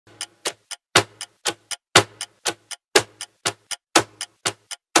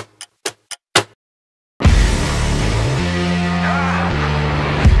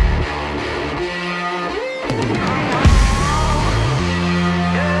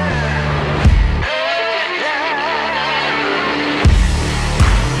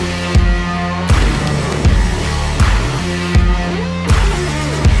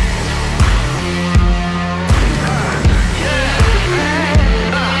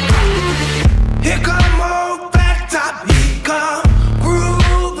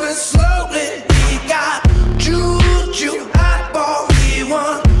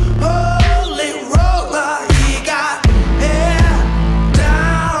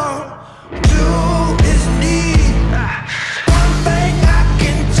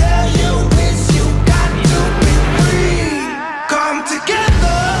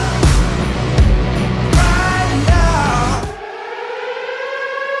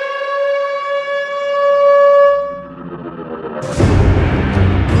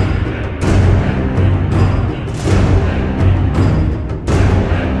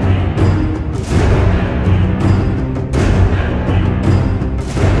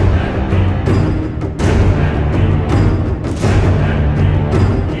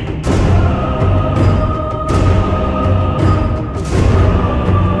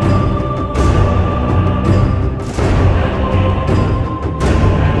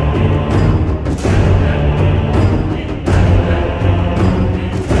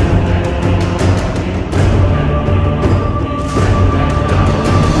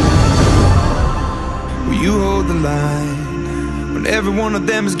of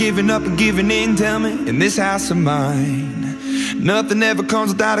them is giving up and giving in. Tell me, in this house of mine, nothing ever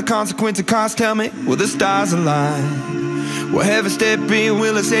comes without a consequence of cost. Tell me, will the stars align? Will heaven step in?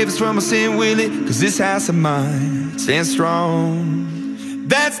 Will it save us from our sin? Will it? Cause this house of mine stands strong.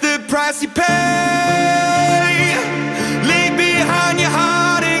 That's the price you pay. Leave behind your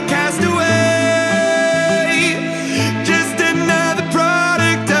heart and cast away. Just another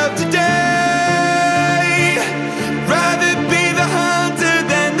product of today. Rather be the hunter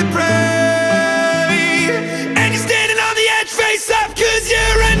than the prey. And you're standing on the edge, face up, cause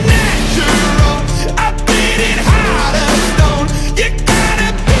you're a natural. A bleeding heart of stone. You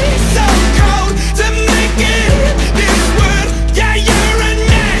gotta be so cold to make it in this world. Yeah, you're a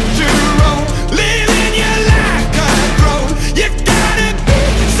natural, living your life control. You gotta be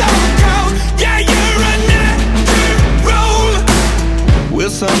so cold. Yeah, you're a natural. Will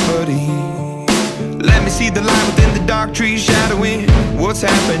somebody let me see the light within the dark trees shadowing what's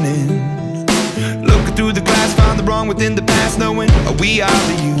happening? Looking through the glass, find the wrong within the past, knowing we are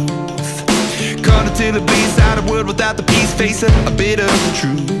the youth. Caught until it bleeds out, a world without the peace, face a bit of the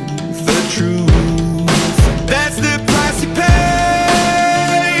truth.